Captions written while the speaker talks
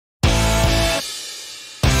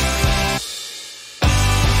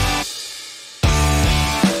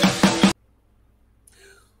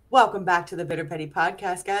Welcome back to the Bitter Betty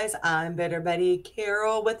Podcast, guys. I'm Bitter Betty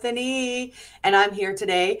Carol with an E, and I'm here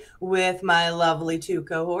today with my lovely two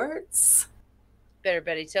cohorts. Bitter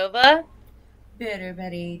Betty Tova. Bitter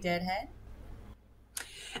Betty Deadhead.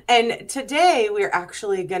 And today we're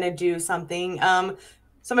actually going to do something,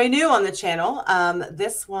 somebody new on the channel.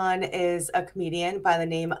 This one is a comedian by the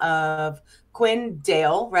name of Quinn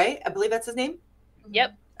Dale, right? I believe that's his name.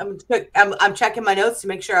 Yep. I'm checking my notes to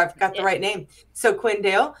make sure I've got the right name. So Quinn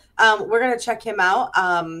Dale, we're gonna check him out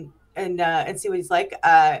and see what he's like.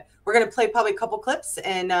 We're gonna play probably a couple clips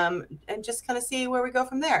and just kind of see where we go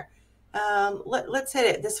from there. Let's hit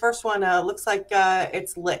it. This first one looks like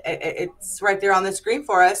it's lit. It's right there on the screen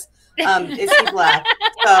for us. Is he black?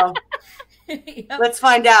 So let's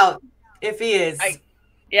find out if he is.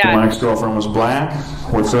 Yeah. My ex-girlfriend was black.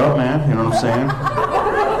 What's up, man? You know what I'm saying?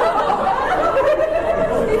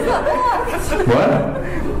 What?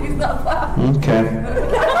 He's not black. Okay.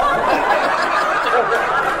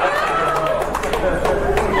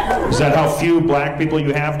 Is that how few black people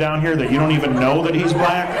you have down here that you don't even know that he's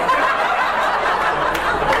black?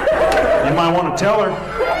 You might want to tell her.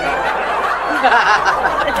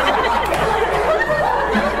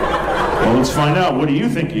 Well, let's find out. What do you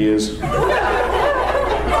think he is?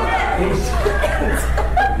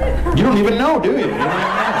 You don't even know, do you? You don't even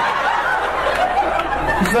know.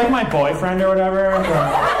 He's like my boyfriend or whatever.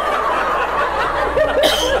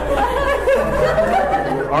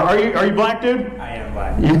 Are you black, dude? I am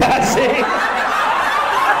black. Yeah, see?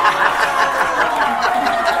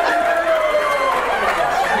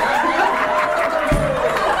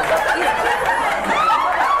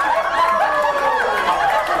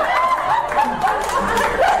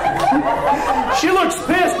 She looks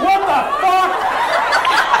pissed. What the fuck?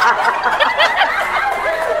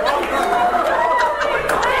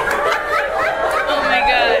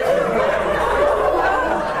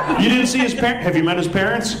 You didn't see his parents? Have you met his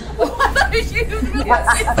parents?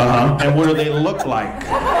 And what do they look like?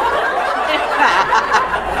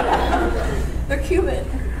 They're Cuban.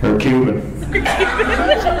 They're Cuban. There's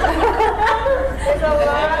a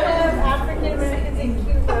lot of African Americans in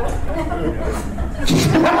Cuba.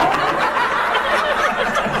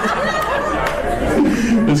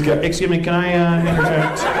 This guy, excuse me, can I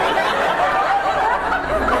interject?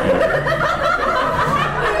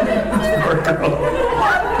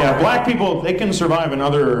 Yeah, black people, they can survive in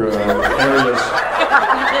other areas.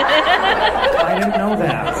 I didn't know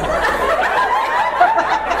that.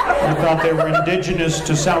 I thought they were indigenous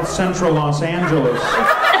to South Central Los Angeles.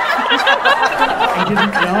 I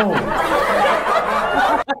didn't know.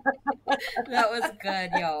 That was good,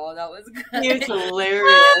 y'all. That was good. He was hilarious.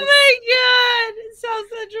 Oh my god! South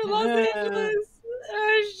Central Los Angeles.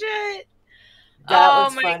 Oh shit. That oh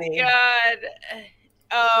was my funny. god.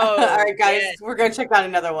 Oh. All right, guys, shit. we're gonna check out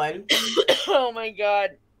another one. Oh my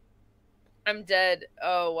god. I'm dead.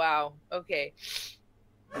 Oh wow. Okay.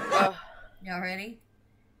 Y'all ready?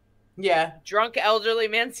 Yeah. Drunk elderly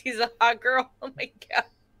man sees a hot girl. Oh my god.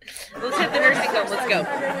 Let's hit the nursing home. Let's go.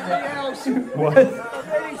 What?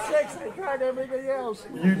 I'm 86. I tried everything else.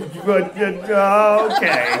 Okay.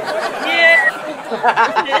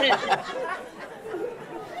 Yeah.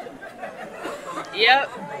 Yep.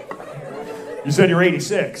 You said you're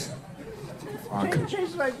 86.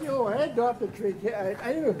 She's like you. I had adopted three kids. I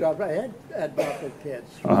didn't adopt. I had adopted kids.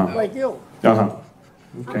 Uh-huh. Like you. Uh-huh.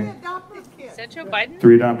 Okay. Adopted kids. Is that Joe Biden?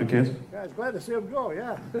 3 adopted kids? I was glad to see him go.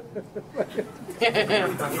 Yeah.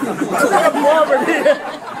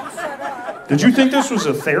 Did you think this was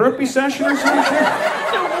a therapy session or something?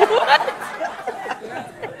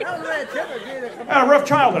 I had a rough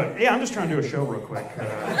childhood. Yeah, I'm just trying to do a show real quick.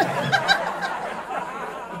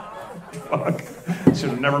 Fuck. Should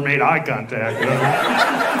have never made eye contact.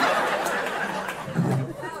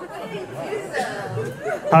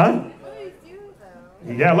 Huh?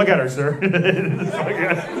 Yeah, look at her, sir.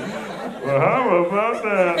 Well, how about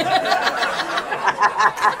that?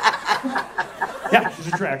 Yeah, she's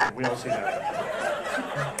attractive. We all see that.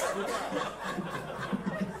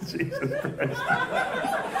 Jesus Christ.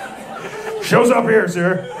 Shows up here,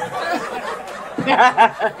 sir.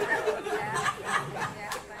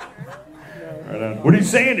 Right on. What are you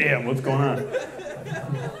saying to him? What's going on?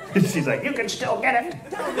 She's like, you can still get it.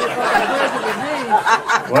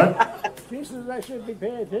 What? She says I should be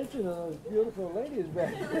paying attention to those beautiful ladies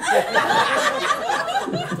back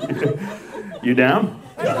there. You down?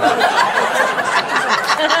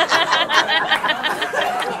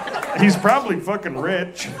 He's probably fucking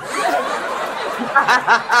rich.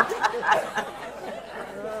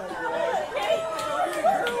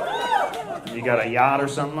 You got a yacht or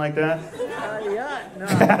something like that? Yacht? No.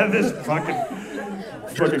 This fucking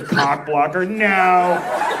Fucking cock blocker. No.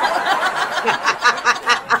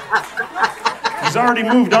 He's already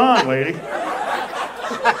moved on, lady.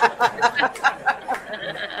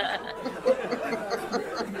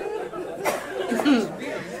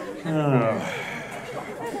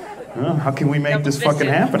 Well, how can we make this fucking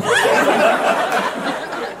happen? Hey,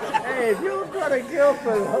 if you've got a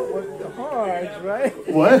girlfriend with the horns, right?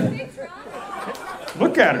 What?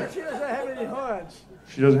 Look at her. She doesn't have any horns.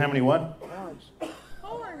 She doesn't have any what? Horns.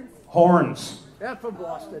 Horns. That's from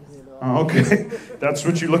Boston, you know. Oh, okay. That's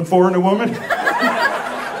what you look for in a woman?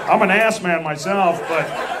 I'm an ass man myself, but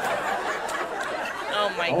Oh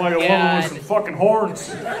my I like a woman with some fucking horns.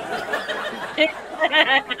 Don't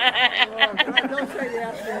say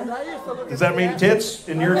yes, man. I used to look Does at that the mean ass- tits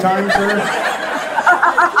in your time, sir?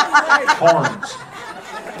 Horns.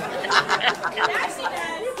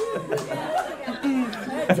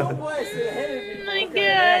 Hey, two boys sit ahead of me. Oh my Look at God.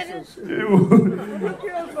 asses. Ew. Look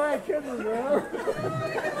at my kids, man.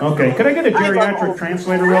 Okay, could I get a geriatric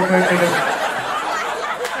translator real quick?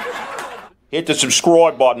 Hit the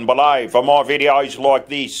subscribe button below for more videos like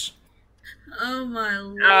this. Oh my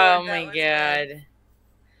lord. Oh that my was God.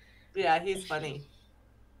 Yeah, he's funny.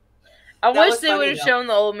 I That wish was they funny, would have though. shown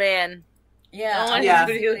the old man. good. Yeah. I want Yeah.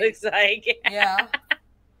 to see what he looks like. Yeah.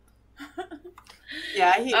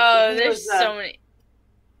 Yeah, Oh, he there's was, so many.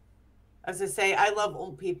 I was gonna say, I love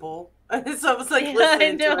old people. So I was like, Yeah,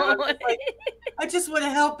 listening to I him. I know. was just like, I just want to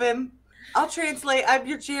help him. I'll translate. I'm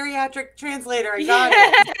your geriatric translator. I got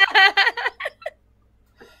it.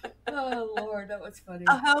 Oh lord, that was funny.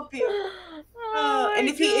 I'll help you. Oh, And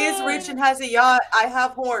my if he is God. rich and has a yacht, I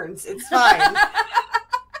have horns. It's fine.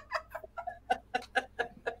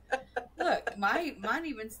 Look, mine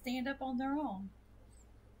even stand up on their own.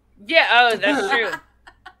 Yeah, oh, that's true.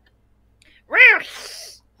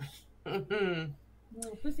 Mhm.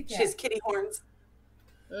 Little pussycat. She has kitty horns.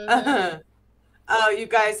 Mhm. Oh, you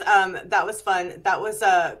guys, that was fun. That was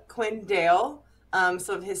Quinn Dale,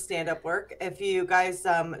 some of his stand-up work. If you guys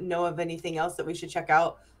know of anything else that we should check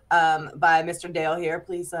out by Mr. Dale here,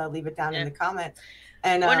 please leave it down in the comments.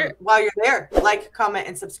 And while you're there, like, comment,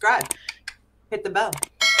 and subscribe. Hit the bell.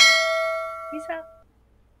 Peace out.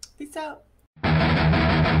 Peace out.